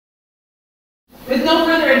With no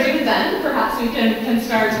further ado then, perhaps we can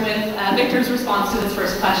start with Victor's response to this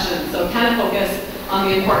first question. So kind of focus on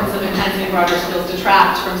the importance of enhancing broader skills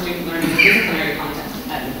detract from student learning in disciplinary context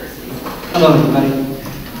at universities. Hello everybody.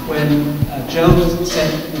 When Joe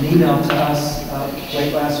sent an email to us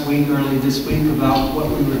late last week, early this week, about what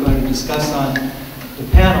we were going to discuss on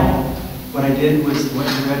the panel, what I did was went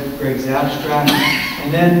and read Greg's abstract,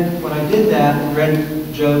 and then when I did that and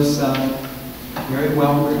read Joe's very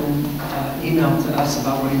well-written email to us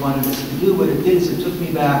about what he wanted us to do, what it did is it took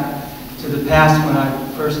me back to the past when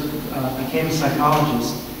I first became a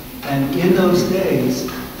psychologist. And in those days,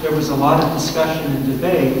 there was a lot of discussion and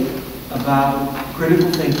debate about critical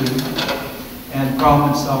thinking and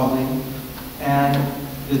problem solving and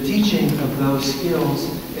the teaching of those skills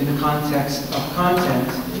in the context of content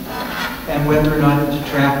and whether or not it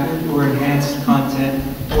detracted or enhanced content,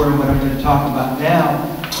 or what I'm going to talk about now,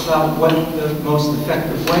 about what the most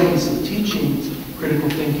effective ways of teaching critical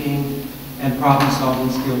thinking and problem-solving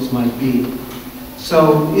skills might be.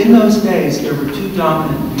 So in those days, there were two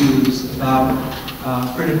dominant views about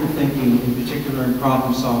critical thinking, in particular in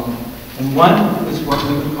problem-solving. And one was what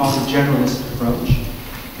we would call the generalist approach.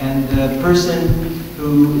 And the person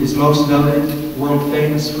who is most noted, world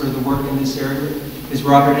famous for the work in this area, is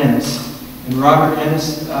Robert Ennis. And Robert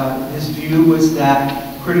Ennis, his view was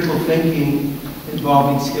that critical thinking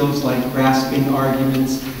involving skills like grasping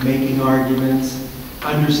arguments, making arguments,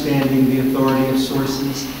 understanding the authority of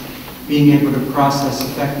sources, being able to process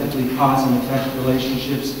effectively cause and effect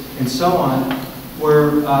relationships, and so on,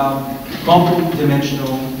 were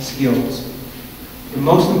multi-dimensional skills. The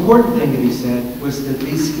most important thing that he said was that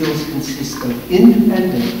these skills consist of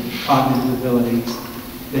independent cognitive abilities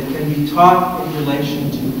that can be taught in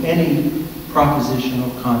relation to any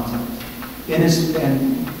propositional content. Ennis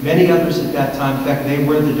and many others at that time, in fact, they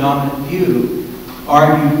were the dominant view,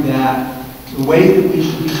 argued that the way that we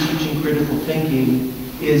should be teaching critical thinking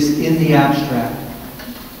is in the abstract.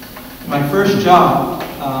 My first job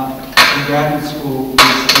in graduate school was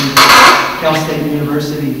in the Cal State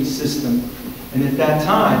University system. And at that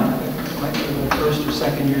time, my first or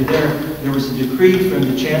second year there was a decree from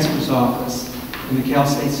the Chancellor's office in the Cal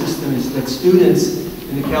State system is that students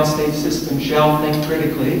in the Cal State system shall think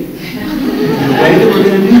critically. And the way that we're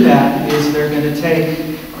going to do that is they're going to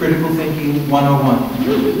take Critical Thinking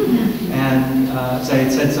 101. And as I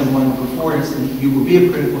had said someone before, you will be a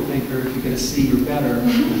critical thinker if you get a C or better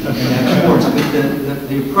in that course. But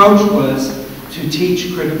the approach was to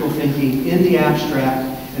teach critical thinking in the abstract,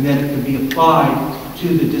 and then it could be applied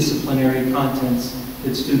to the disciplinary contents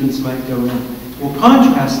that students might go in. We'll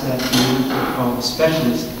contrast that to what we call the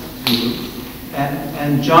specialist view.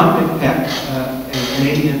 And John McPeck, a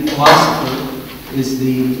Canadian philosopher, is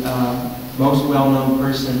the most well-known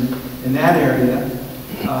person in that area.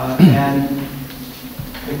 And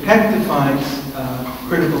McPeck defines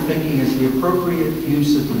critical thinking as the appropriate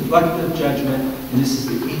use of reflective judgment, and this is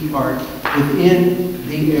the key part, within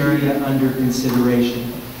the area under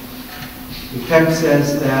consideration. McPeck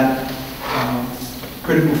says that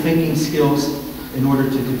critical thinking skills, in order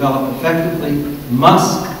to develop effectively,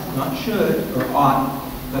 must, not should or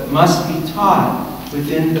ought, but must be taught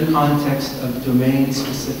within the context of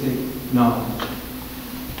domain-specific knowledge.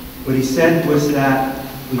 What he said was that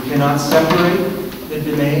we cannot separate the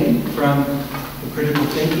domain from the critical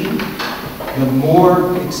thinking. The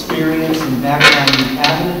more experience and background you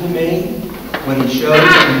have in the domain, what he shows,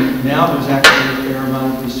 and now there's actually a fair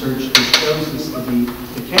amount of research that shows this to be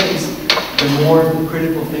the case, the more the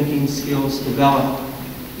critical thinking skills develop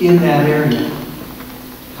in that area.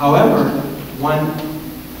 However, one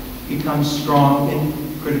becomes strong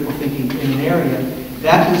in critical thinking in an area,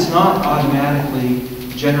 that does not automatically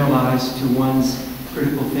generalize to one's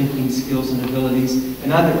critical thinking skills and abilities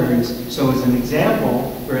in other areas. So as an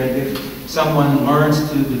example, Greg, if someone learns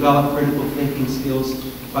to develop critical thinking skills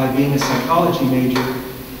by being a psychology major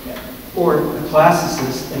or a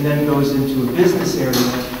classicist and then goes into a business area,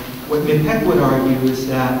 what McPeck would argue is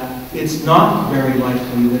that it's not very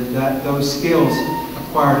likely that those skills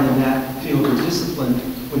acquired in that field or discipline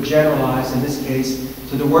would generalize, in this case,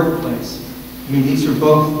 to the workplace. I mean, these are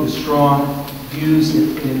both the strong views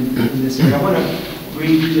in this area. I want to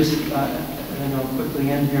read just, and I'll quickly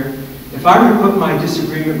end here. If I were to put my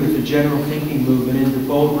disagreement with the general thinking movement into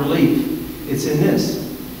bold relief, it's in this.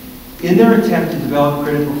 In their attempt to develop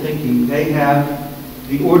critical thinking, they have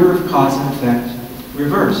the order of cause and effect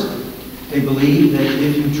reversed. They believe that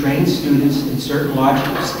if you train students in certain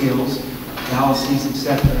logical skills, fallacies,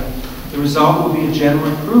 etc., the result will be a general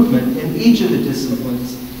improvement in each of the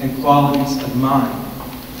disciplines and qualities of mind.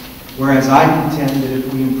 Whereas I contend that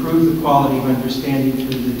if we improve the quality of understanding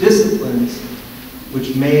through the disciplines,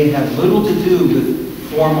 which may have little to do with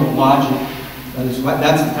formal logic.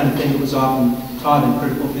 That's the kind of thing that was often taught in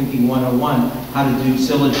Critical Thinking 101, how to do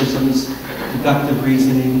syllogisms, deductive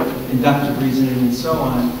reasoning, inductive reasoning, and so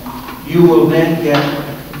on. You will then get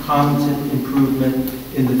content improvement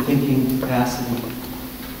in the thinking capacity.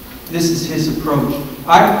 This is his approach.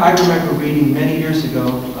 I remember reading many years ago,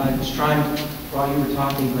 I was trying, while you were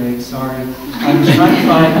talking, Greg, sorry, I was trying to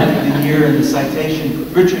find the year and the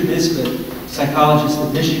citation. Richard Nisbett, psychologist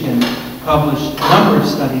at Michigan, published a number of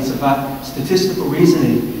studies about statistical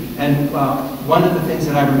reasoning. And one of the things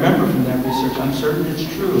that I remember from that research, I'm certain it's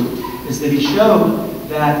true, is that he showed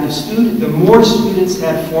that the more students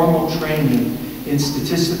had formal training in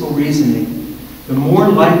statistical reasoning, the more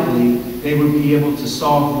likely they would be able to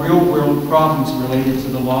solve real-world problems related to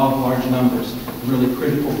the law of large numbers, a really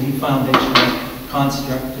critical, the foundational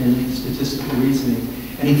construct in statistical reasoning.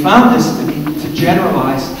 And he found this to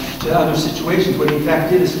generalize to other situations. What he in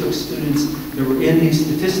fact did is took students that were in these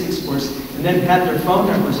statistics course and then had their phone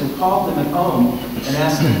numbers and called them at home and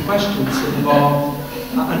asked them questions that involved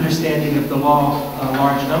understanding of the law of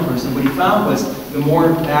large numbers. And what he found was the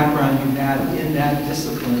more background you had in that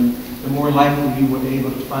discipline, the more likely you were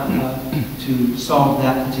able to solve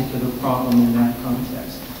that particular problem in that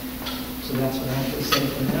context. So that's what I have to say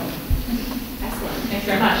for now. Excellent. Thanks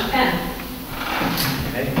very much. Ben.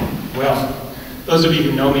 Okay. Well, those of you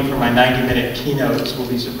who know me from my 90-minute keynotes will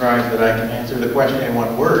be surprised that I can answer the question in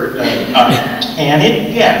one word. Can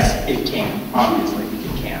it? Yes, it can. Obviously,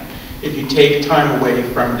 it can. If you take time away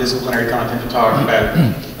from disciplinary content to talk about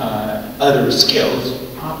other skills,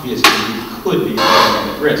 obviously you could be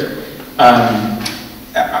at risk.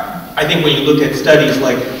 I think when you look at studies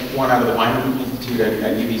like one out of the Wyman Institute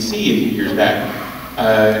at UBC a few years back,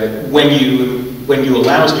 when you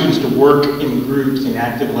allow students to work in groups in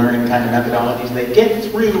active learning kind of methodologies, they get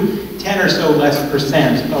through 10 or so less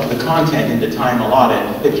 % of the content in the time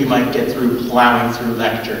allotted that you might get through plowing through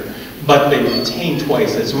lecture, but they retain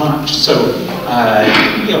twice as much. So,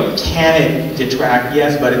 can it detract?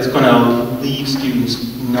 Yes, but it's going to leave students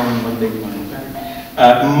knowing what they want.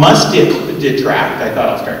 Must it detract? I thought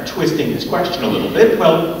I'll start twisting this question a little bit.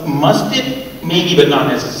 Well, must it? Maybe, but not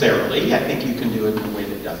necessarily. I think you can do it in a way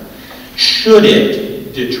that doesn't. Should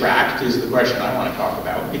it detract is the question I want to talk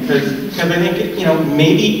about, because I think,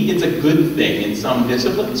 maybe it's a good thing in some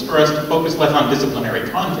disciplines for us to focus less on disciplinary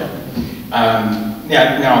content.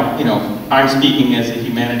 Now, I'm speaking as a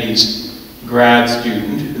humanities grad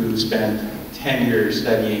student who spent 10 years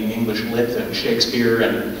studying English lit and Shakespeare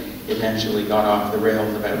and eventually got off the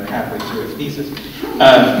rails about halfway through a thesis.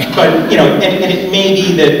 And it may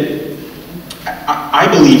be that I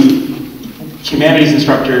believe humanities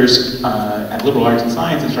instructors and liberal arts and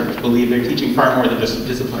science instructors believe they're teaching far more than just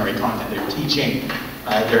disciplinary content.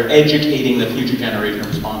 They're educating the future generation of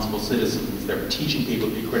responsible citizens. They're teaching people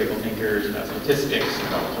to be critical thinkers about statistics,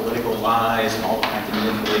 about political lies, and all kinds of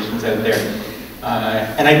manipulations out there.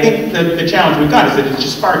 And I think the challenge we've got is that it's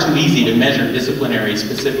just far too easy to measure disciplinary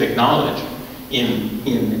specific knowledge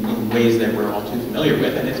in ways that we're all too familiar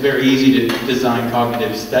with. And it's very easy to design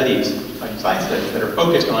cognitive studies, like science studies, that are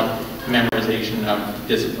focused on memorization of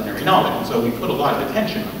disciplinary knowledge. And so we put a lot of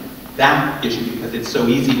attention on that issue because it's so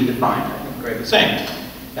easy to define, I think Greg was saying.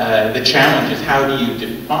 The challenge is how do you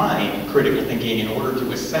define critical thinking in order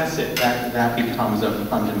to assess it? That becomes a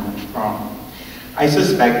fundamental problem. I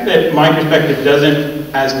suspect that my perspective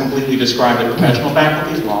doesn't as completely describe the professional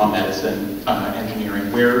faculties, law, medicine,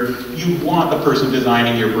 engineering, where you want the person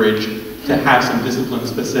designing your bridge to have some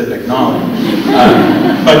discipline-specific knowledge.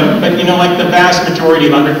 But like the vast majority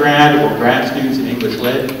of undergrad or grad students in English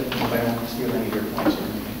Lit, I hope I won't steal any of your points.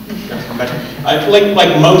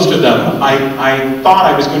 Like most of them, I thought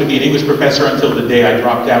I was going to be an English professor until the day I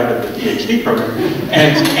dropped out of the PhD program,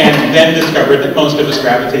 and then discovered that most of us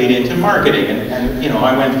gravitate into marketing. And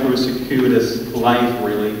I went through a circuitous life,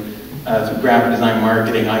 really, through graphic design,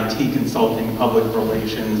 marketing, IT consulting, public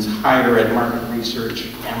relations, higher ed market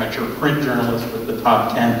research, amateur print journalist with the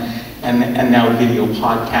top 10, and now video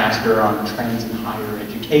podcaster on trends in higher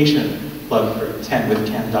education. Plug for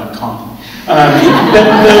 10withken.com. The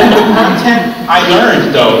content I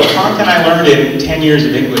learned, though, the content I learned in 10 years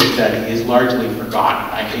of English study is largely forgotten.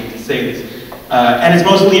 I hate to say this. And it's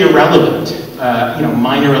mostly irrelevant.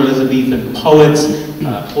 Minor Elizabethan poets,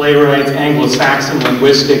 playwrights, Anglo-Saxon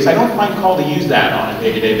linguistics. I don't find called to use that on a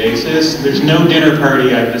day-to-day basis. There's no dinner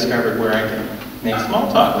party I've discovered where I can make small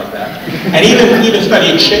talk like that. And even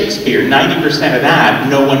studying Shakespeare, 90% of that,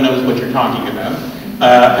 no one knows what you're talking about.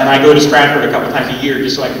 And I go to Stratford a couple times a year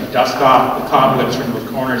just so I can dust off the cobwebs from those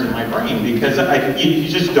corners in my brain, because you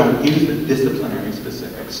just don't use the disciplinary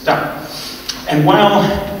specific stuff. And while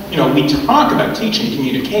we talk about teaching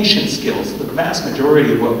communication skills, the vast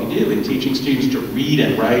majority of what we do in teaching students to read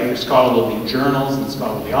and write for scholarly journals and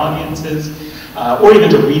scholarly audiences, or even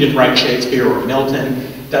to read and write Shakespeare or Milton,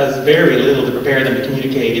 does very little to prepare them to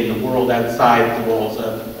communicate in the world outside the walls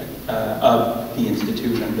of the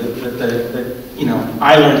institution.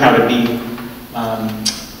 I learned how to be,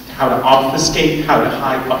 how to obfuscate, how to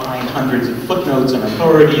hide behind hundreds of footnotes and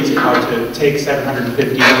authorities, how to take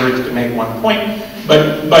 750 words to make one point,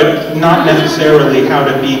 but not necessarily how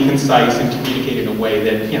to be concise and communicate in a way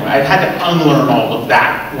that, I had to unlearn all of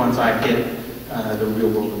that once I hit the real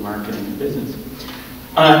world of marketing and business.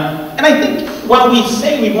 And I think while we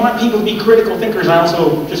say we want people to be critical thinkers, I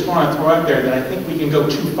also just want to throw out there that I think we can go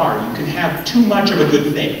too far. You can have too much of a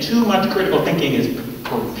good thing. Too much critical thinking is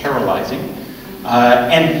paralyzing.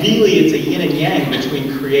 And really it's a yin and yang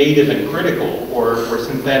between creative and critical, or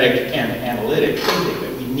synthetic and analytic thinking.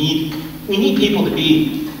 That we need people to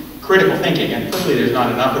be critical thinking, and clearly there's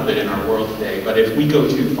not enough of it in our world today, but if we go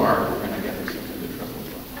too far, we're going to get ourselves into trouble as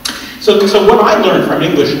well. So what I learned from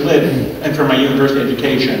English Lit and from my university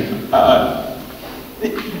education,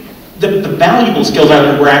 the valuable skills I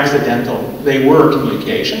learned were accidental. They were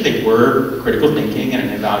communication, they were critical thinking and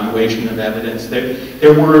an evaluation of evidence.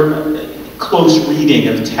 There were close reading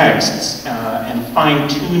of texts and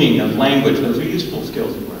fine-tuning of language. Those are useful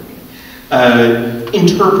skills in working.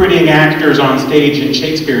 Interpreting actors on stage in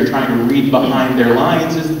Shakespeare and trying to read behind their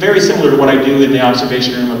lines is very similar to what I do in the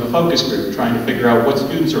observation room of a focus group, trying to figure out what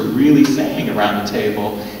students are really saying around the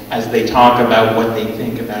table as they talk about what they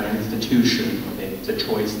think about an institution, the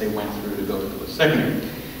choice they went through to go to post-secondary.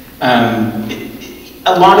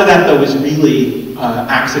 A lot of that, though, is really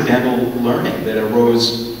accidental learning that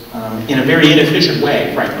arose in a very inefficient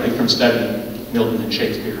way, frankly, from studying Milton and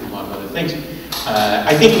Shakespeare and a lot of other things.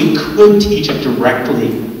 I think we could teach it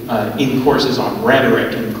directly in courses on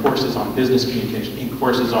rhetoric, in courses on business communication, in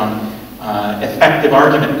courses on effective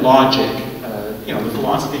argument logic. The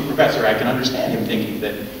philosophy professor, I can understand him thinking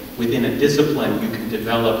that within a discipline you can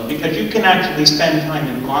develop, because you can actually spend time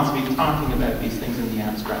in philosophy talking about these things in the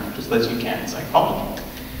abstract, just as you can in psychology.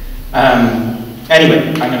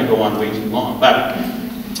 Anyway, I'm going to go on way too long, but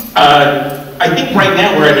I think right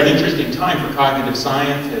now we're at an interesting time for cognitive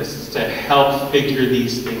scientists to help figure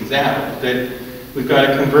these things out. That we've got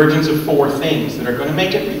a convergence of 4 things that are going to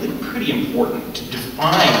make it really pretty important to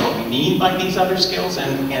define what we mean by these other skills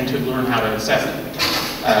and to learn how to assess them.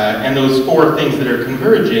 And those 4 things that are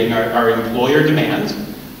converging are employer demands.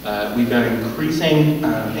 We've got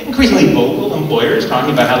increasingly vocal employers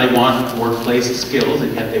talking about how they want workplace skills,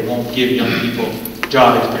 and yet they won't give young people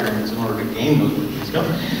job experiments in order to gain those workplace skills.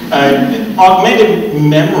 Augmented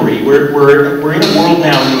memory. We're in a world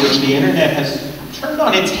now in which the internet has turned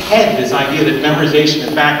on its head this idea that memorization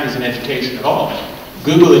of fact isn't education at all.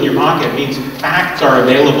 Google in your pocket means facts are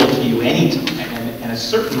available to you anytime, and a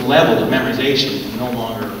certain level of memorization is no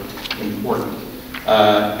longer important.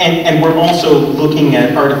 And we're also looking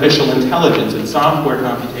at artificial intelligence and software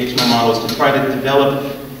computational models to try to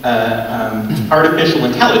develop artificial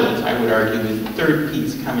intelligence, I would argue, is the third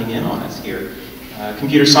piece coming in on us here.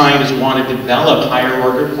 Computer scientists want to develop higher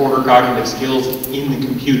order cognitive skills in the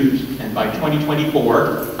computers. And by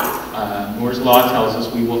 2024, Moore's Law tells us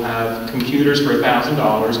we will have computers for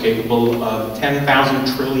 $1,000 capable of 10,000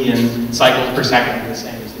 trillion cycles per second, the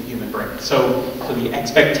same as the human brain. So the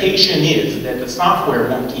expectation is that the software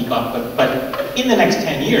won't keep up, but in the next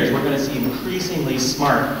 10 years, we're going to see increasingly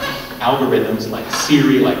smart algorithms like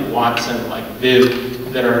Siri, like Watson, like Viv,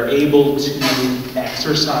 that are able to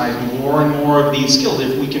exercise more and more of these skills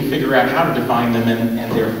if we can figure out how to define them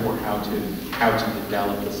and therefore how to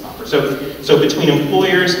develop the software. So between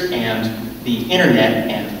employers and the internet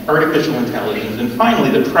and artificial intelligence, and finally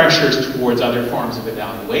the pressures towards other forms of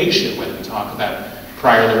evaluation, whether we talk about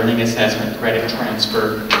prior learning assessment, credit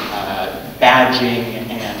transfer, badging,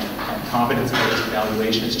 and competence-based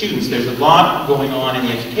evaluation of students, there's a lot going on in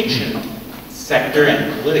the education sector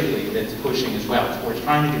and politically that's pushing as well. So we're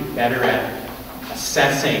trying to get better at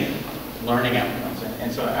assessing learning outcomes.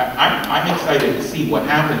 And so I'm excited to see what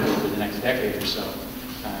happens over the next decade or so.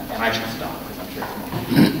 And I should stop because I'm sure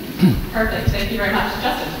it's more. Perfect. Thank you very much.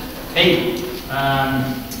 Justin. Hey.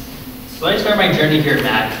 So I started my journey here at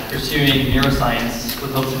Mac pursuing neuroscience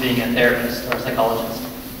with hopes of being a therapist or a psychologist.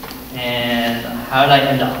 And how did I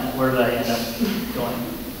end up? Where did I end up going?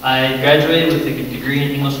 I graduated with a degree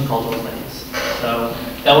in English and Cultural Studies. So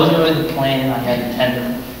that wasn't really the plan I had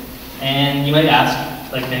intended. And you might ask,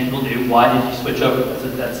 like many people do, why did you switch over?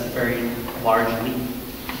 That's a very large leap.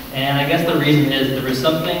 And I guess the reason is there was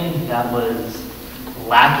something that was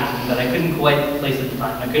lacking that I couldn't quite place at the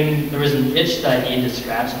time. There was an itch that I needed to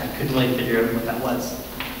scratch, and I couldn't really figure out what that was.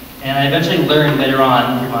 And I eventually learned later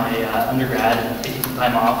on through my undergrad and taking some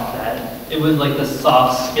time off that it was like the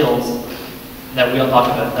soft skills that we all talk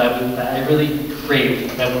about that I really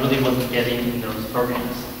craved, that I really wasn't getting in those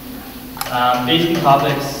programs. Basic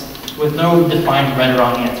topics with no defined right or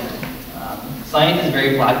wrong answer. Science is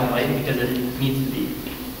very black and white because it needs to be.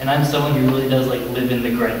 And I'm someone who really does like live in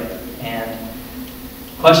the gray. And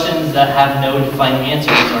questions that have no defined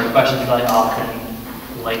answers are questions that I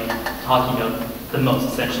often like talking about the most,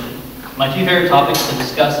 essentially. My two favorite topics to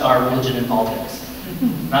discuss are religion and politics.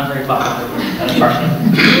 Not very popular at a party.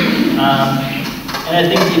 And I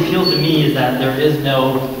think the appeal to me is that there is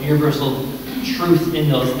no universal truth in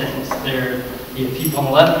those things. You have people on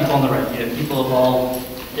the left, people on the right. You have people of all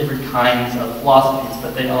different kinds of philosophies,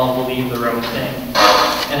 but they all believe their own thing.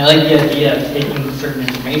 And I like the idea of taking certain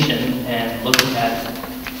information and looking at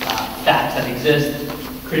facts that exist,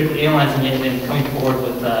 critically analyzing it, and coming forward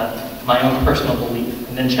with my own personal belief,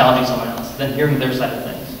 and then challenging someone else, then hearing their side of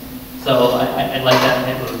things. So I like that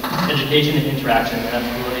type of education and interaction, and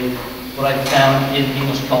that's really what I found in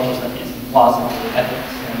English cultural studies, philosophy,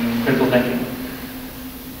 ethics, and critical thinking.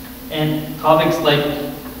 And topics like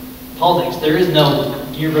politics, there is no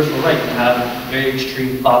universal right to have very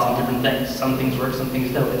extreme thoughts on different things. Some things work, some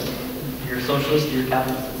things don't. If you're a socialist, you're a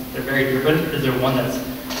capitalist. They're very different. Is there one that's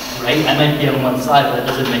right? I might be on one side, but that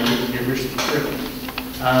doesn't make it universally true.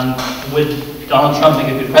 Would Donald Trump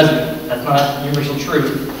make a good president? That's not universal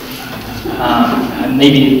truth.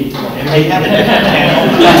 Maybe it may have a different panel.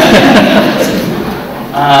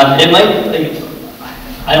 It might,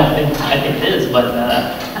 I think it is, but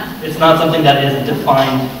it's not something that is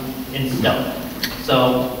defined in stone.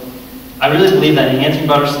 So I really believe that enhancing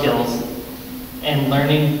broader skills and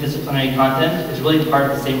learning disciplinary content is really part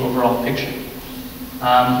of the same overall picture.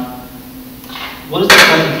 What is the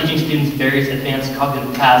point of teaching students various advanced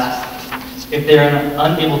cognitive tasks if they are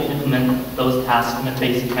unable to implement those tasks in a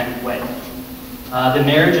basic kind of way? The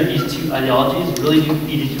marriage of these two ideologies really do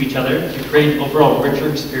feed into each other to create an overall richer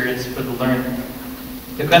experience for the learner.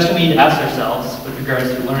 The question we need to ask ourselves with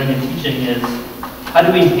regards to learning and teaching is, how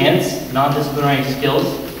do we enhance non-disciplinary skills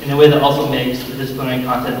in a way that also makes the disciplinary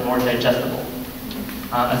content more digestible?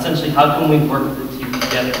 Essentially, how can we work the two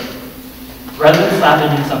together? Rather than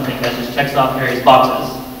slapping in something that just checks off various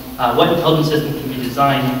boxes, what intelligence system can be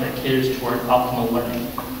designed that caters toward optimal learning?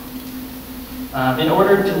 In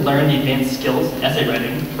order to learn the advanced skills in essay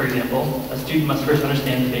writing, for example, a student must first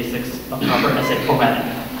understand the basics of proper essay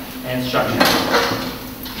formatting and structure.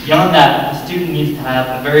 Beyond that, the student needs to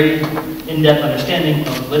have a very in-depth understanding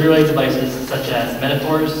of literary devices such as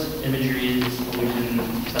metaphors, imageries,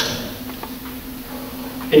 allusions, etc.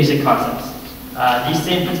 Basic concepts. These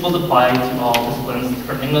same principles apply to all disciplines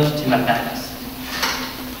from English to mathematics.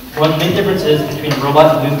 One of the main differences between a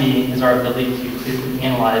robot and a human being is our ability to critically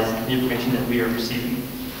analyze the information that we are receiving.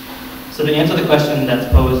 So to answer the question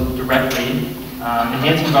that's posed directly,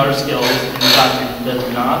 enhancing broader skills in the document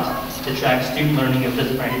does not detract student learning of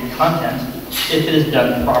disciplinary content if it is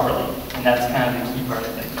done properly, and that's kind of the key part, I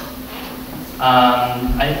think.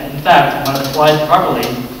 In fact, when applied properly,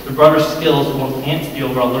 the broader skills will enhance the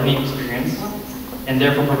overall learning experience and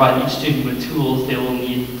therefore provide each student with tools they will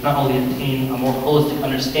need not only to obtain a more holistic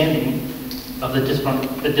understanding of the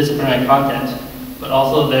disciplinary content, but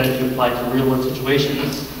also then to apply to real-world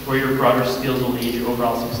situations where your broader skills will aid your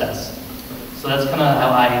overall success. So that's kind of how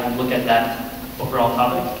I look at that overall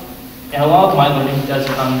topic. And a lot of my learning does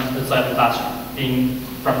come outside the classroom, being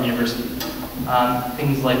from the university.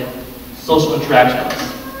 Things like social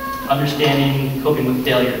interactions, understanding coping with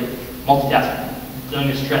failure, multitasking, dealing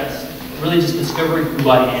with stress, really just discovering who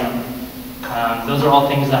I am. Those are all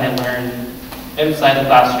things that I learned outside the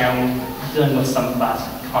classroom, dealing with some class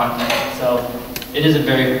content. So it is a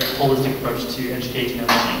very holistic approach to education and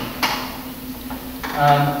learning.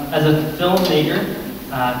 As a film major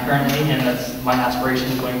currently, and that's my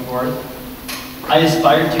aspiration going forward, I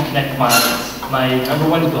aspire to connect with my audience. My number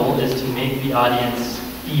one goal is to make the audience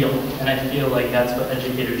feel, and I feel like that's what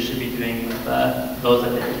educators should be doing with those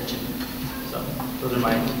that they're teaching. So those are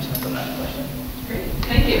my 2 cents on that question. Great,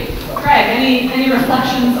 thank you. Greg, any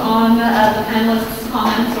reflections on the panelists'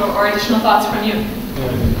 comments or additional thoughts from you?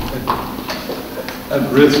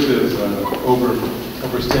 At risk of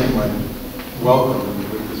overstaying my welcome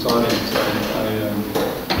with this audience,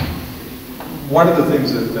 one of the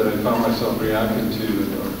things that I found myself reacting to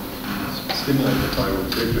or stimulated by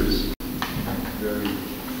was Victor's very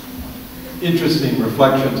interesting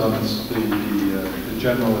reflections on the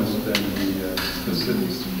generalist and the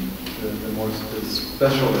specifics, the more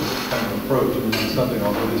specialist kind of approach, and this is something,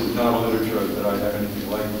 although this is not a literature that I have anything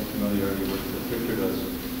like familiarity with that Victor does,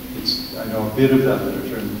 I know a bit of that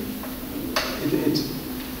literature, and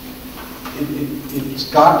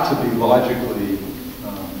it's got to be logically,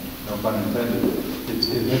 no pun intended,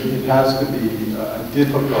 it has to be a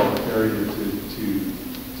difficult area to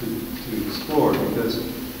explore, because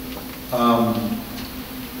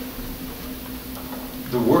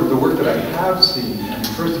the work that I have seen, I mean,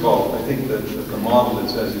 first of all, I think that the model that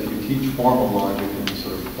says if you teach formal logic in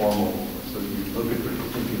sort of formal, so you look at critical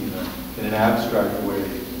thinking in an abstract way,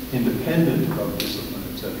 independent of discipline,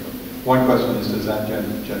 etc. One question is, does that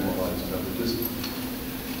generalize to other disciplines?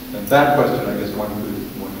 And that question, I guess, one could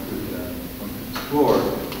explore.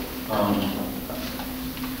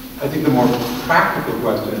 I think the more practical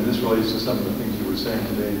question, and this relates to some of the things you were saying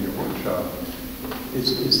today in your workshop,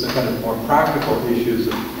 it's the kind of more practical issues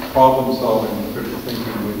of problem solving and critical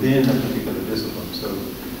thinking within a particular discipline. So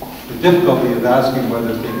the difficulty of asking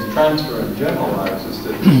whether things transfer and generalize is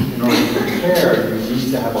that in order to compare, you need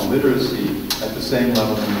to have a literacy at the same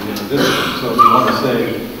level within a discipline. So if you want to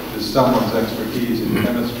say, does someone's expertise in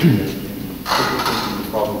chemistry and in critical thinking and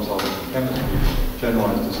problem solving in chemistry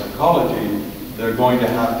generalized to psychology, they're going to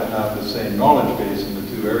have the same knowledge base in the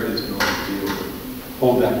two areas in order to be able to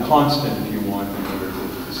hold that constant, if you want, in order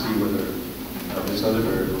to see whether this other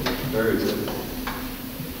variable varies.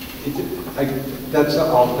 That's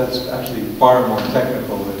actually far more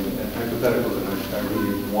technical and hypothetical than I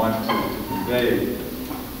really want to convey.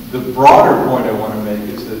 The broader point I want to make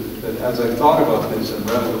is that as I thought about this and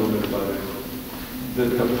read a little bit about it, that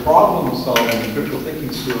the problem solving and critical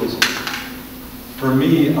thinking skills for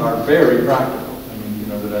me are very practical. I mean, you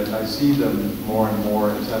know, that I see them more and more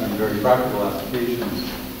as having very practical applications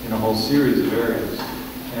in a whole series of areas.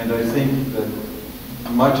 And I think that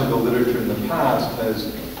much of the literature in the past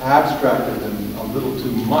has abstracted them a little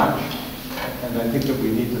too much. And I think that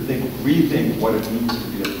we need to rethink what it means to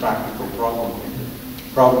be a practical problem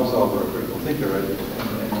solver, a critical thinker, right?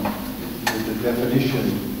 And the definition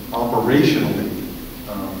operationally, I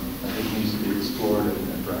think needs to be explored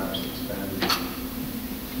and perhaps expanded.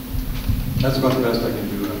 That's about the best I can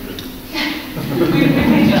do after. We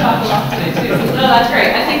made you talk a lot today too. No, that's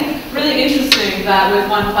great. I think really interesting that with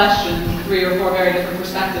one question, 3 or 4 very different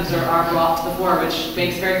perspectives are brought to the fore, which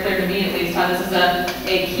makes very clear to me at least how this is a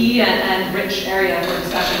key and rich area for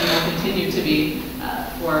discussion and will continue to be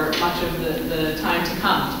for much of the time to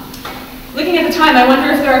come. Looking at the time, I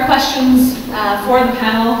wonder if there are questions for the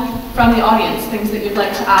panel from the audience, things that you'd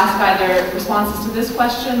like to ask, either responses to this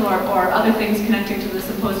question or other things connecting to the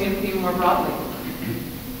symposium theme more broadly.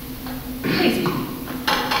 Please.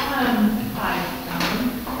 Hi.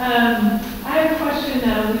 I have a question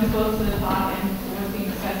that alludes both to the talk and to what's being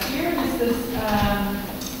discussed here. Just this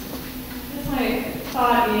my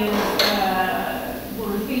thought is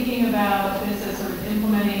we're thinking about this as sort of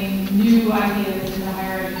implementing new ideas into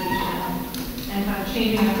higher education and kind of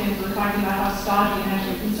changing the things. We're talking about how stodgy and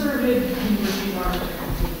actually conservative universities are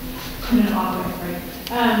in an odd way, right?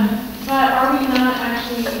 But are we not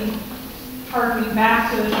actually harkening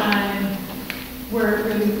back to the time where it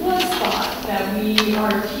really was thought that we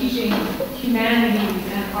are teaching humanities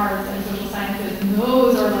and arts and social sciences, and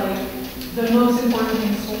those are like the most important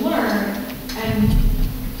things to learn, and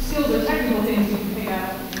skills or technical things you can pick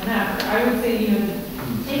up whenever. I would say even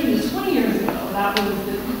just 20 years ago, that was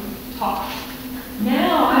the talk.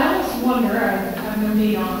 Now, I almost wonder, I have no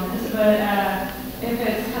data on this, but if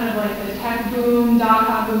it's kind of like the tech boom,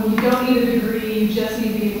 dot-com boom, you don't need a degree, you just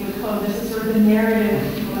need to be able to code. This is sort of the narrative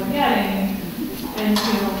that people are getting. And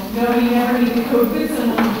no, you never need to code with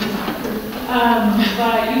someone, which is not true.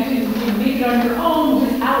 But you can make it on your own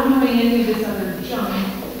without knowing any of this other junk.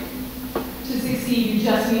 To succeed, you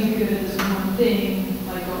just need to be good at this one thing,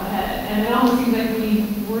 like go ahead. And it almost seems like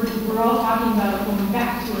we're all talking about going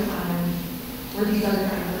back to a time where these other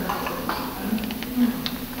kinds are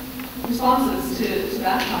Responses to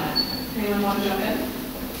that comment? Anyone want to jump in?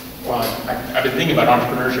 Well, I've been thinking about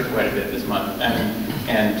entrepreneurship quite a bit this month,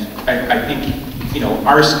 and I think,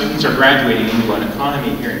 our students are graduating into an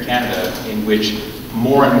economy here in Canada in which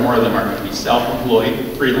more and more of them are going to be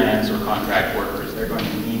self-employed, freelance, or contract workers. They're going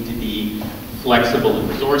to need to be flexible and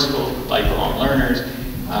resourceful, lifelong learners.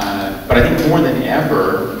 But I think more than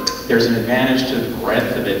ever, there's an advantage to the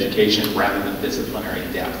breadth of education rather than disciplinary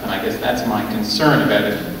depth. And I guess that's my concern about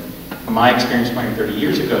it. My experience 20, 30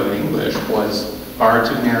 years ago in English was far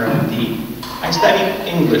too narrow and deep. I studied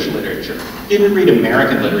English literature, didn't read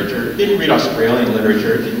American literature, didn't read Australian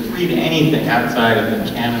literature, didn't read anything outside of the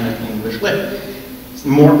canon of English lit.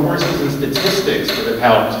 More courses in statistics would have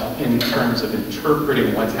helped in terms of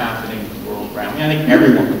interpreting what's happening in the world programming. I think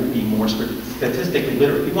everyone would be more statistically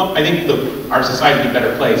literate. I think our society would be a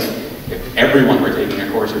better place if everyone were taking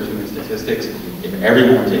a course or two in statistics, if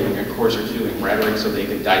everyone were taking a course or two in rhetoric so they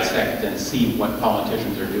could dissect and see what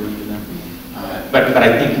politicians are doing to them. But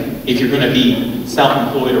I think if you're going to be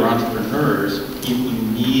self-employed or entrepreneurs, you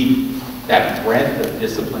need that breadth of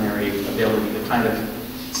disciplinary ability, the kind of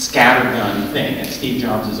scattergun thing. And Steve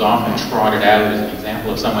Jobs is often trotted out as an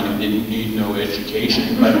example of someone who didn't need no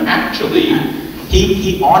education, but actually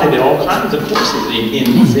he audited all kinds of courses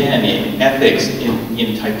in Zen, in ethics,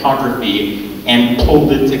 in typography, and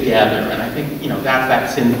pulled it together. And I think, that's that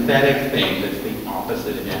synthetic thing that's the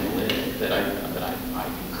opposite of analytic that I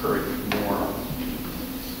encourage more of.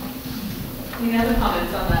 Any other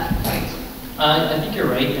comments on that point? I think you're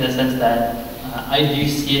right in the sense that I do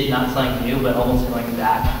see it not something new, but almost going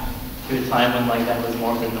back to a time when that was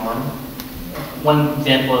more of the norm. One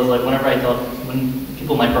example is whenever when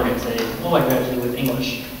people in my program say, "Oh, I graduated with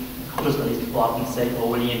English," cultural studies people often say, "Well,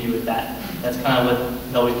 what do you do with that?" That's kind of what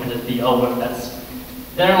it always tends to be. Oh, well, that's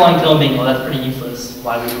the underlying tone being, "Oh, that's pretty useless.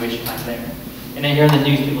 Why would you waste your time there?" And I hear in the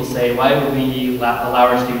news people say, "Why would we allow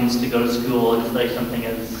our students to go to school and study something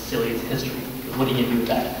as silly as history? Because what do you do with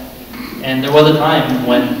that?" And there was a time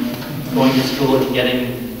when going to school and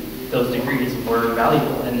getting those degrees were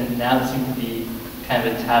valuable, and now it seems to be kind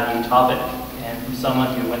of a taboo topic. And from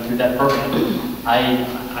someone who went through that program, I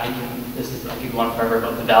could go on forever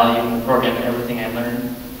about the value of the program and everything I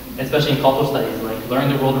learned, especially in cultural studies.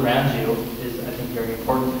 Learning the world around you is, I think, very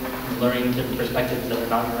important. Learning different perspectives that are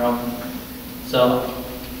not your own. So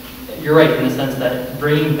you're right in the sense that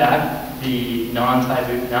bringing back the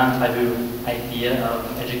non-taboo idea of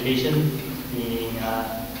education being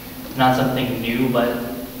not something new, but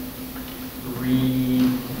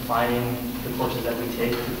redefining the courses that we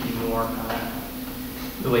take to be more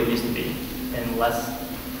the way it used to be, and less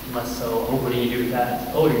so, "Oh, what do you do with that?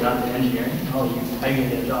 Oh, you're not in engineering? Oh, how are you going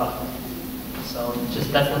to get a job?" So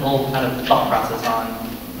that's the whole kind of thought process on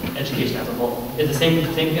education as a whole. It's the same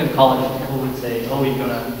thing with college. People would say, "Oh, you're going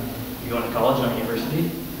to college or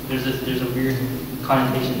university?" There's a weird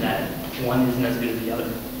connotation that one isn't as good as the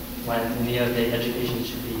other, when in the end of the day, education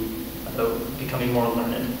should be about becoming more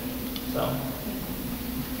learned. So.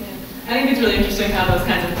 I think it's really interesting how those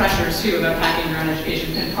kinds of pressures, too, about packing your own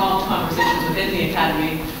education can prompt conversations within the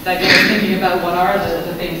academy that get us thinking about what are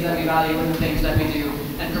the things that we value and the things that we do,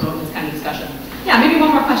 and promote this kind of discussion. Yeah, maybe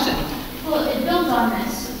one more question. Well, it builds on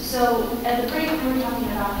this. So at the break, we were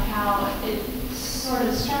talking about how it sort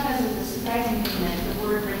of struck us as a surprising thing that the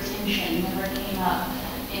word retention never came up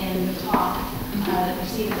in the talk that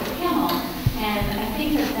preceded the panel. And I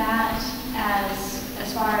think that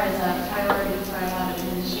as far as a priority for a lot of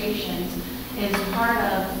administrations, is part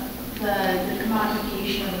of the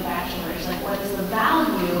commodification of the bachelor's. What is the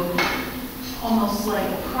value, almost like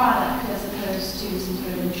a product, as opposed to some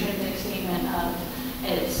sort of intrinsic statement of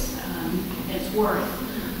its worth.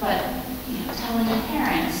 But telling your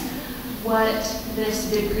parents what this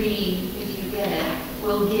degree, if you get it,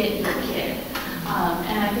 will get your kid.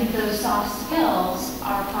 And I think those soft skills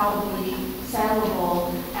are probably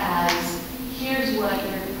sellable as, here's what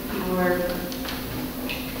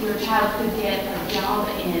your child could get a job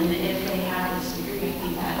in if they have this degree. I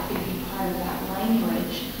think that could be part of that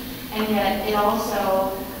language. And yet it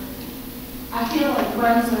also, I feel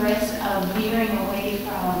runs the risk of veering away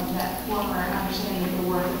from that former understanding of the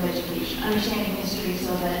worth of education, understanding history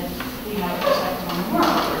so that we have a perspective on the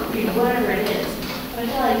world, or whatever it is. But I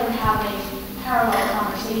feel like we're having parallel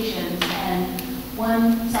conversations, and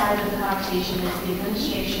one side of the conversation is the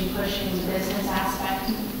administration pushing the business aspect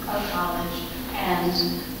of college and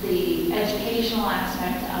the educational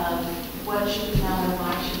aspect of what should we know and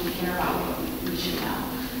why should we care about what we should know.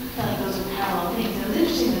 I feel like those are parallel things. It was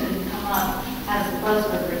interesting that it didn't come up as the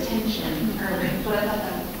buzzword retention earlier, but I thought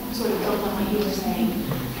that sort of built on what you were saying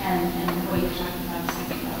and what you were talking about a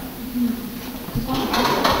second ago.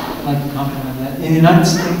 I'd like to comment on that. In the United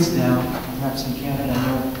States now, perhaps in Canada, I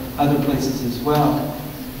know other places as well,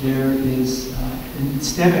 there is, in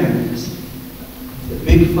STEM areas, the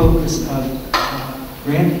big focus of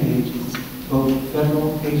granting agencies, both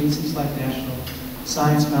federal agencies like National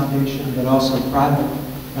Science Foundation, but also private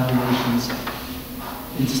foundations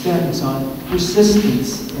in STEM, is on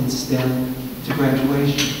persistence in STEM to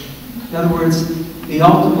graduation. In other words, the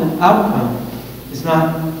ultimate outcome is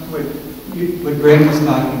not what Greg was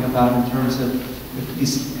talking about in terms of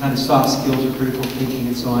these kind of soft skills or critical thinking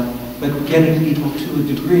and so on, but getting people to a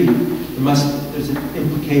degree. There's an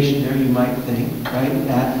implication there, you might think, right,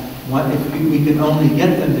 that if we can only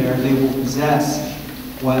get them there, they will possess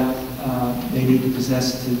what they need to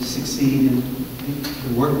possess to succeed in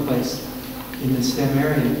the workplace. in the STEM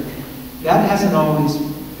area. That hasn't always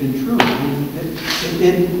been true. I mean,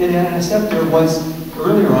 in NSF there was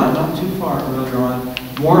earlier on, not too far earlier on,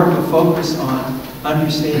 more of a focus on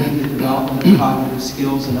understanding the development of cognitive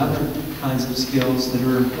skills and other kinds of skills that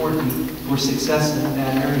are important for success in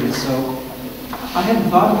that area. So I hadn't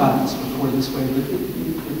thought about this before this way, but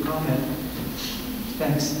good comment.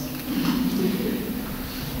 Thanks.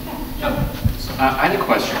 So, I had a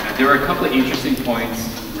question. There were a couple of interesting points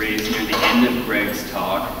raised near the end of Greg's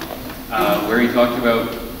talk, where he talked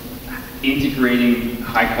about integrating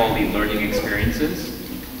high-quality learning experiences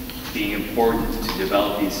being important to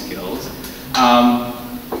develop these skills, and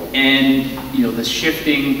the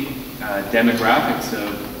shifting demographics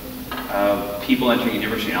of people entering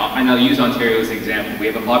university. And I'll use Ontario as an example. We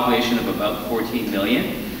have a population of about 14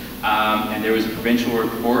 million, and there was a provincial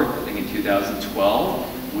report, I think in 2012,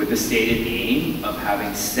 with the stated aim of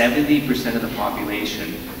having 70% of the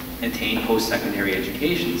population attain post-secondary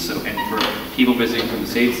education. So, and for people visiting from the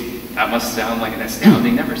States, that must sound like an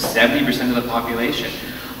astounding number, 70% of the population.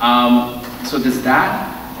 So does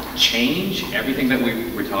that change everything that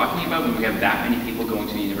we're talking about when we have that many people going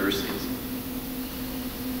to the universities?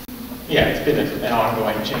 Yeah, it's been an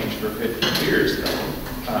ongoing change for 50 years,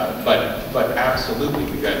 though. But absolutely,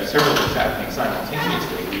 we've got several things happening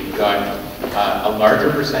simultaneously. We've got a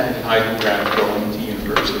larger percentage of high school grads going to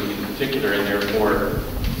university in particular, and therefore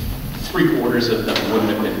 3/4 of them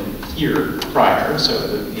wouldn't have been here prior, so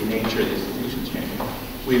the nature of the institution's changing.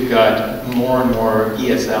 We've got more and more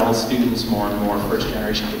ESL students, more and more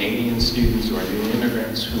first-generation Canadian students who are new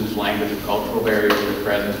immigrants whose language and cultural barriers are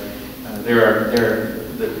present.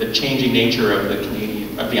 The changing nature of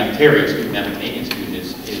the Ontario student and the Canadian student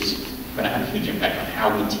is going to have a huge impact on how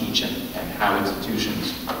we teach and how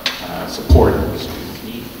institutions support what students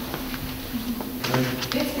need.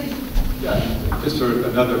 Just sort of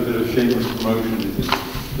another bit of shameless promotion.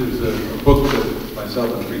 There's a book that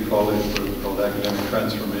myself and 3 colleagues wrote called Academic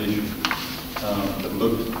Transformation that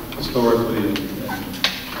looked historically and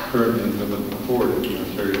currently and looking forward at the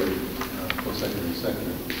Ontario post-secondary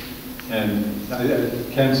sector. And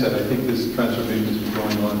Ken said, I think this transformation has been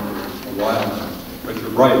going on for a while now. But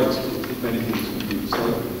you're right, if anything, it's going to be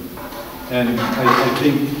accelerated. And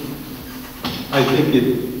I think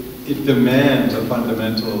it demands a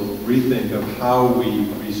fundamental rethink of how we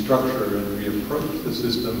restructure and reapproach the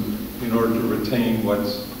system in order to retain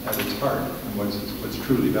what's at its heart and what's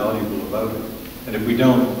truly valuable about it. And if we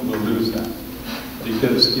don't, we'll lose that.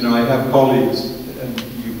 Because, I have colleagues, and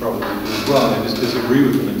you probably do as well, and I just disagree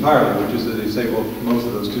with them entirely, which is that they say, well, most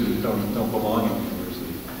of those students don't belong in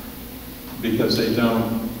university because they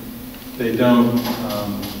don't fit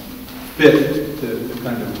the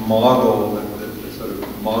kind of model, the sort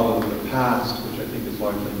of model of the past, which I think is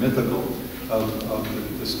largely mythical, of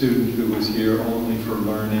the student who was here only for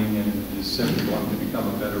learning and is simply wanting to become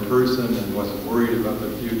a better person and wasn't worried about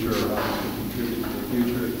their future or how to contribute to the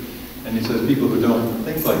future. And he says people who don't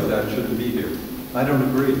think like that shouldn't be here. I don't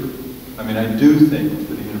agree. I mean, I do think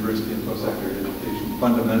that a university and post-secondary education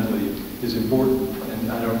fundamentally is important,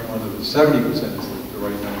 and I don't know whether the 70% is the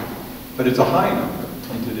right number, but it's a high number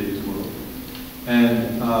in today's world.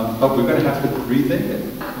 And but we're going to have to rethink it.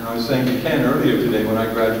 And I was saying to Ken earlier today, when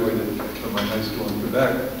I graduated from my high school in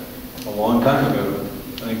Quebec a long time ago,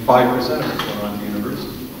 I think 5% of us went on to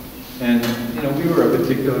university. And we were a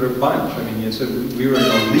particular bunch. I mean, so we were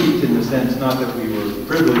an elite in the sense not that we were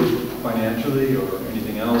privileged financially or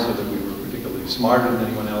anything else, or that we were particularly smarter than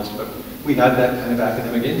anyone else, but we had that kind of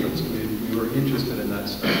academic interest. We were interested in that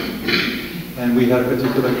stuff. And we had a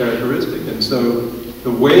particular characteristic. And so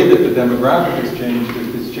the way that the demographic has changed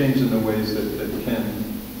is changed in the ways that Ken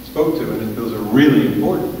spoke to, and those are really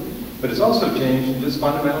important. But it's also changed in just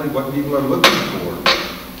fundamentally what people are looking for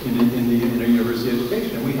in a university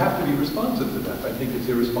education. And we have to be responsive to that. I think it's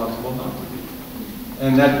irresponsible not to be.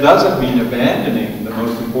 And that doesn't mean abandoning the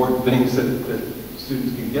most important things that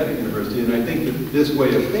students can get at university. And I think that this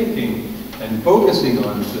way of thinking and focusing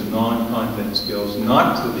on the non-content skills,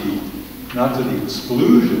 not to the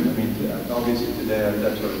exclusion. I mean, obviously today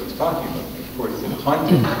that's what I was talking about. Of course, the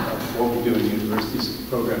content of what we do in university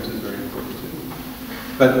programs is very important too.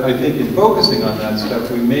 But I think in focusing on that stuff,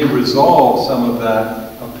 we may resolve some of that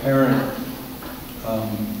apparent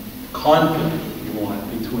conflict, if you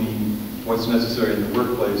want, between what's necessary in the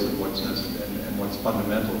workplace and what's necessary and what's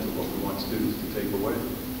fundamental to what we want students to take away.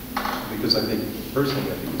 Because I think,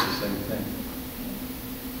 personally, I think it's the same thing.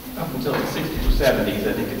 Up until the 60s or 70s,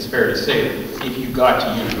 I think it's fair to say that if you got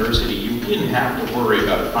to university, you didn't have to worry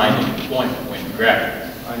about finding employment when you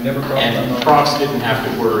graduated. I never brought and profs didn't have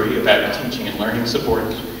to worry about teaching and learning support,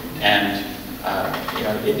 and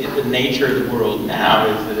the nature of the world now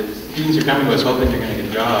is that students are coming to us hoping they're going to get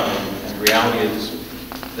a job, and the reality is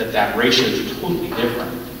that ratio is totally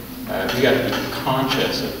different. We got to be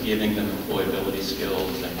conscious of giving them employability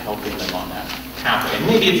skills and helping them on that pathway. And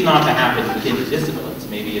maybe it's not to happen within the disciplines.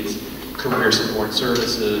 Maybe it's career support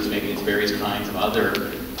services. Maybe it's various kinds of other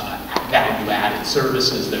value-added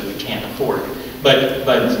services that we can't afford. But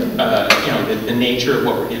the nature of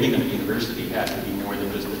what we're giving them at university has to be more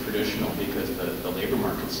than just the traditional, because the labor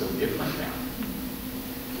market's so different now.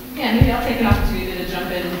 Yeah, maybe I'll take an opportunity to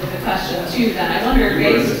jump in with a question too then. I wonder,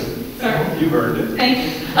 You've earned it. Thank you.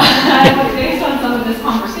 Based on some of this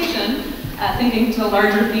conversation, thinking to a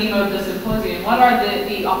larger theme of the symposium, what are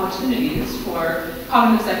the opportunities for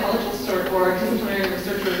cognitive psychologists or disciplinary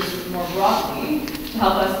researchers more broadly to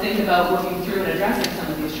help us think about working through and addressing some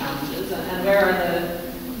of these challenges, and where are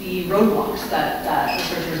the roadblocks that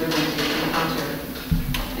researchers are going to encounter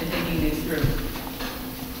in thinking these through?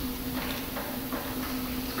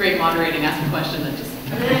 It's great moderating, ask a question that just...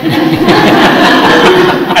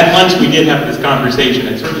 At lunch we did have this conversation,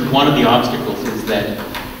 and certainly one of the obstacles is that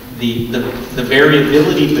the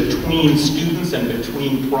variability between students and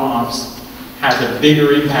between profs has a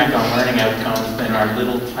bigger impact on learning outcomes than our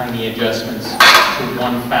little tiny adjustments to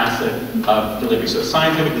one facet of delivery. So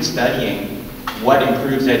scientifically studying what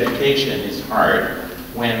improves education is hard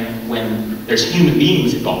when there's human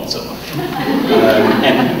beings involved so much.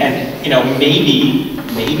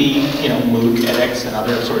 Maybe MOOC, edX, and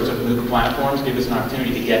other sorts of MOOC platforms give us an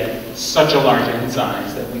opportunity to get such a large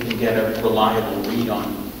insights that we can get a reliable read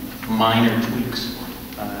on minor tweaks.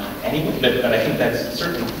 Anyway, but I think that's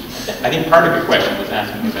certainly, I think part of your question was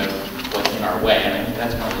asking about what's in our way, and I think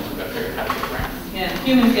that's one of the things we've got to figure out how to get around. Yeah,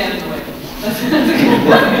 humans get in the way. That's a good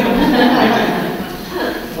point.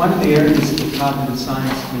 One of the areas that cognitive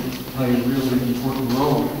science can play a really important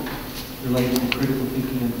role related to critical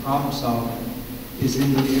thinking and problem solving is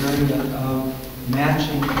in the area of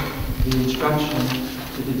matching the instruction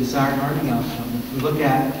to the desired learning outcome. If we look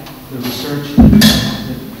at the research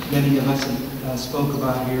that many of us spoke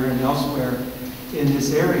about here and elsewhere in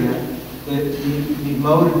this area, the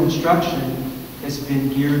mode of instruction has been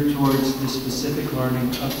geared towards the specific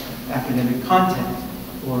learning of academic content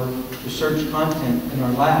or research content in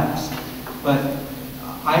our labs. But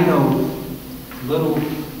I know little,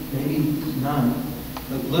 maybe none,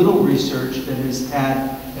 but little research that has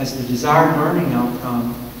had as the desired learning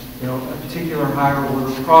outcome, a particular higher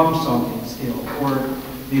order problem-solving skill, or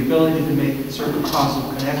the ability to make certain causal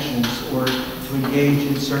connections, or to engage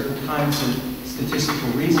in certain kinds of statistical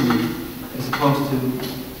reasoning, as opposed to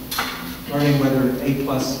learning whether A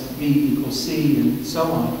plus B equals C and so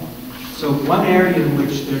on. So one area in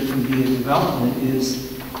which there can be a development is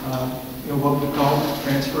what we call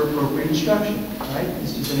transfer appropriate instruction, right?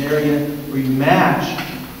 This is an area where you match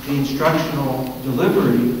the instructional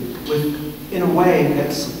delivery with, in a way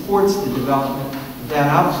that supports the development of that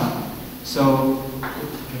outcome. So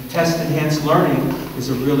test-enhanced learning is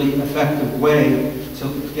a really effective way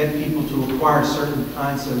to get people to acquire certain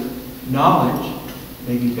kinds of knowledge,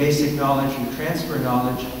 maybe basic knowledge or transfer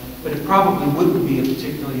knowledge, but it probably wouldn't be a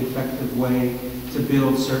particularly effective way to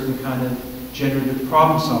build certain kind of generative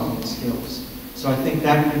problem-solving skills. So I think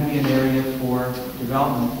that could be an area for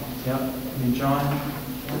development. Yeah, I mean, John,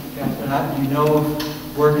 Catherine, do you know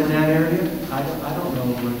of work in that area? I don't know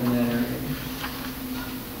of work in that area.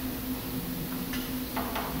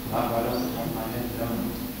 Not right off the top of my head, no.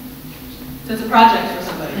 So it's a project for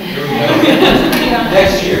somebody.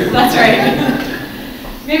 Next year. That's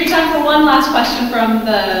right. Maybe time for one last question from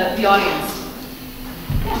the audience.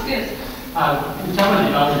 Yes, good. We talk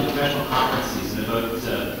about the professional competencies and about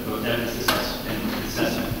evidence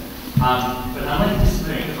assessment. But unlike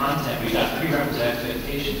disciplinary content, we've got prerequisite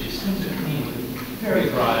expectations. Your students are coming with a very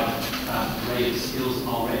broad array of skills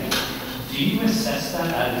already. Do you assess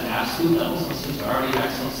that at an absolute level? Some students are already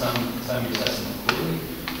excellent, some you assess them clearly.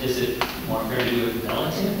 Is it more fair to do it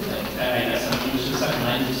relative? I guess some English and second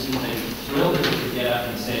language students are thrilled that they could get up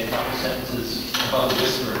and say a couple sentences above the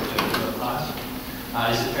whisper to a class.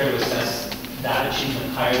 Is it fair to assess that achievement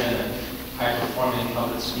higher than a high-performing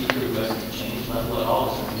public speaker who hasn't changed level at all?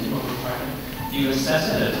 Is there a minimum requirement? Do you assess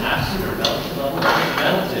it at an absolute or relative level?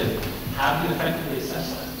 Relative, how do you effectively assess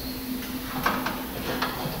that?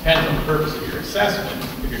 Depends on the purpose of your assessment.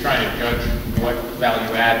 If you're trying to judge what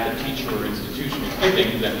value add the teacher or institution is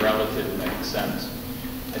giving, then relative makes sense.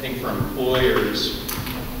 I think for employers,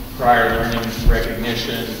 prior learning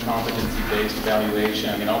recognition, competency-based evaluation,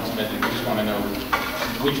 I mean, ultimately we just want to know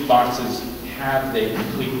which boxes have they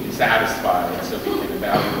completely satisfied so we can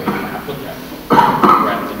evaluate an applicant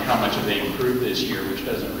rather than how much have they improved this year, which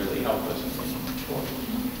doesn't really help us.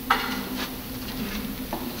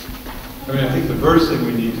 I mean, I think the first thing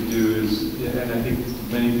we need to do is, and I think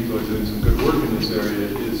many people are doing some good work in this area,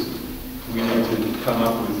 is we need to come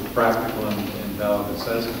up with practical and valid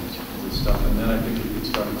assessments of this stuff, and then I think we could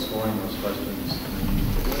start exploring those questions in a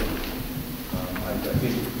meaningful way. I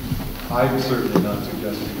think I'm certainly not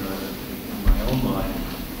suggesting in my own mind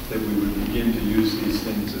that we would begin to use these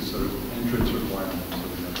things as sort of entrance requirements. I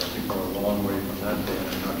think we're a long way from that day, and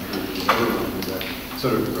I'm not sure that we ever will do that.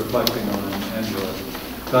 Sort of reflecting on Angela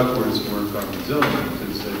Duckworth's work on resilience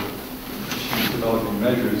is that she was developing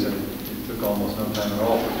measures and it took almost no time at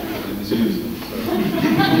all for people to misuse them. So.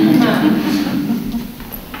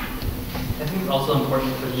 I think it's also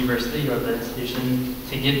important for the university or the institution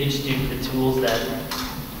to give each student the tools that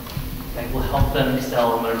will help them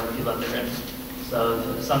excel in whatever field that they're in.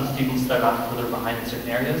 So some students start off further behind in certain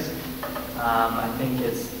areas. I think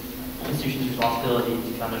it's the institution's responsibility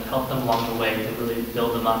to kind of help them along the way to really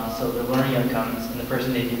build them up so their learning outcomes and the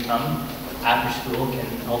person they become after school can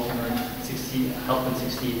ultimately help them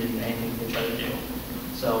succeed in anything they try to do.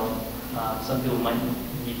 So some people might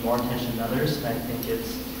need more attention than others, and I think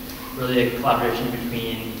it's really a collaboration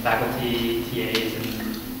between faculty, TAs,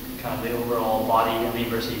 and kind of the overall body of the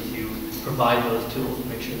university to provide those tools to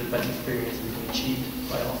make sure the best experience is being achieved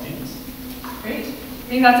by all students. Great.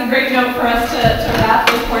 I think that's a great note for us to wrap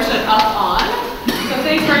this portion up on.